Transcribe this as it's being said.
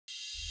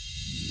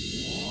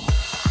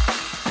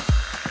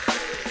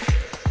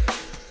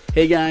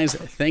Hey guys,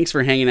 thanks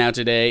for hanging out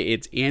today.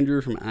 It's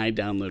Andrew from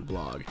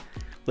iDownloadBlog.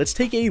 Let's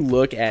take a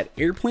look at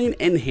Airplane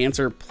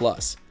Enhancer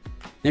Plus.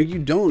 Now, you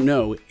don't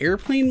know,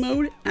 airplane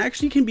mode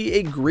actually can be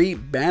a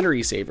great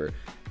battery saver.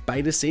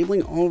 By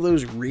disabling all of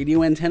those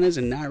radio antennas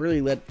and not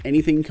really let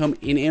anything come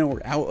in and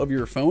or out of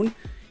your phone,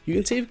 you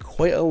can save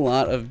quite a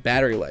lot of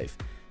battery life.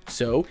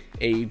 So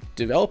a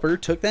developer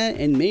took that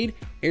and made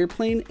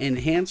Airplane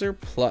Enhancer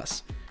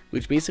Plus,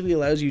 which basically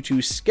allows you to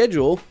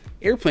schedule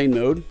airplane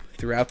mode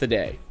throughout the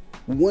day.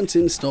 Once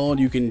installed,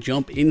 you can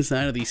jump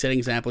inside of the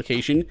settings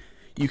application,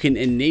 you can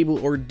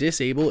enable or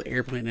disable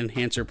Airplane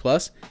Enhancer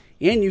Plus,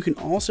 and you can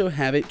also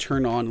have it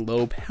turn on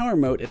low power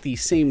mode at the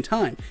same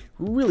time.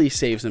 Really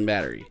saves some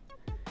battery.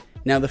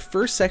 Now, the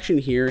first section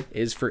here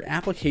is for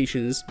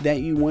applications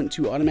that you want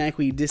to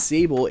automatically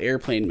disable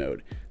airplane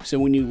mode. So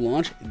when you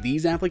launch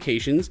these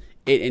applications,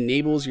 it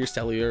enables your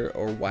cellular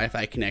or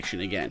Wi-Fi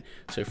connection again.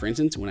 So for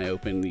instance, when I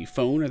open the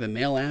phone or the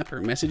mail app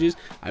or messages,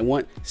 I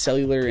want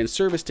cellular and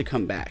service to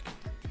come back.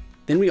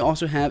 Then we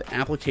also have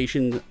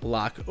application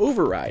lock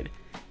override.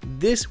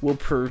 This will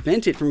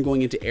prevent it from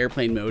going into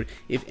airplane mode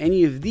if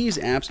any of these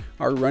apps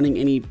are running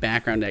any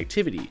background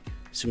activity.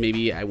 So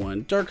maybe I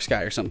want dark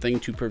sky or something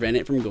to prevent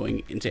it from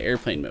going into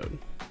airplane mode.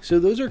 So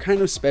those are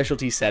kind of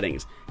specialty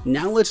settings.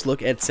 Now let's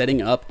look at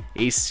setting up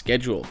a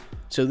schedule.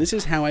 So this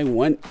is how I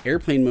want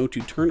airplane mode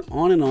to turn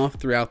on and off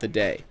throughout the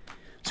day.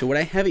 So what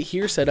I have it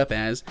here set up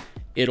as,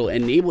 it'll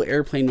enable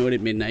airplane mode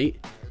at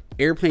midnight.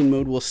 Airplane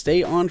mode will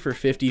stay on for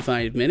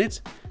 55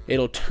 minutes.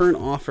 It'll turn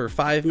off for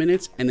 5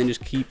 minutes and then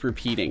just keep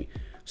repeating.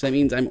 So that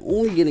means I'm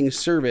only getting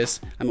service,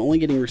 I'm only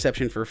getting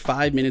reception for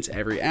 5 minutes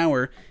every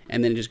hour,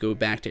 and then just go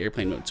back to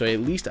airplane mode. So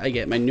at least I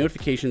get my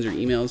notifications or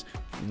emails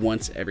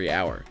once every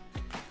hour.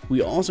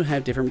 We also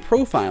have different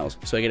profiles.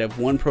 So I can have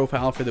one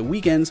profile for the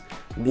weekends,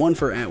 one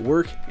for at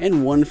work,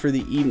 and one for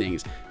the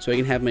evenings. So I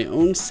can have my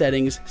own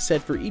settings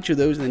set for each of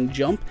those and then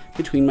jump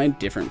between my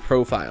different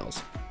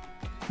profiles.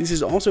 This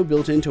is also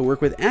built in to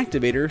work with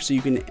Activator, so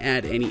you can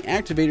add any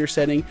Activator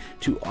setting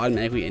to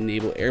automatically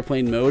enable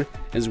airplane mode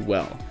as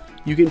well.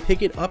 You can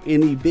pick it up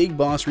in the Big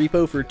Boss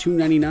repo for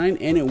 $2.99,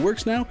 and it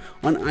works now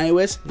on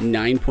iOS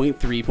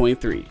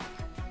 9.3.3.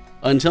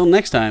 Until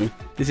next time,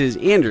 this is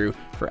Andrew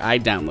for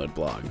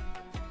iDownloadBlog.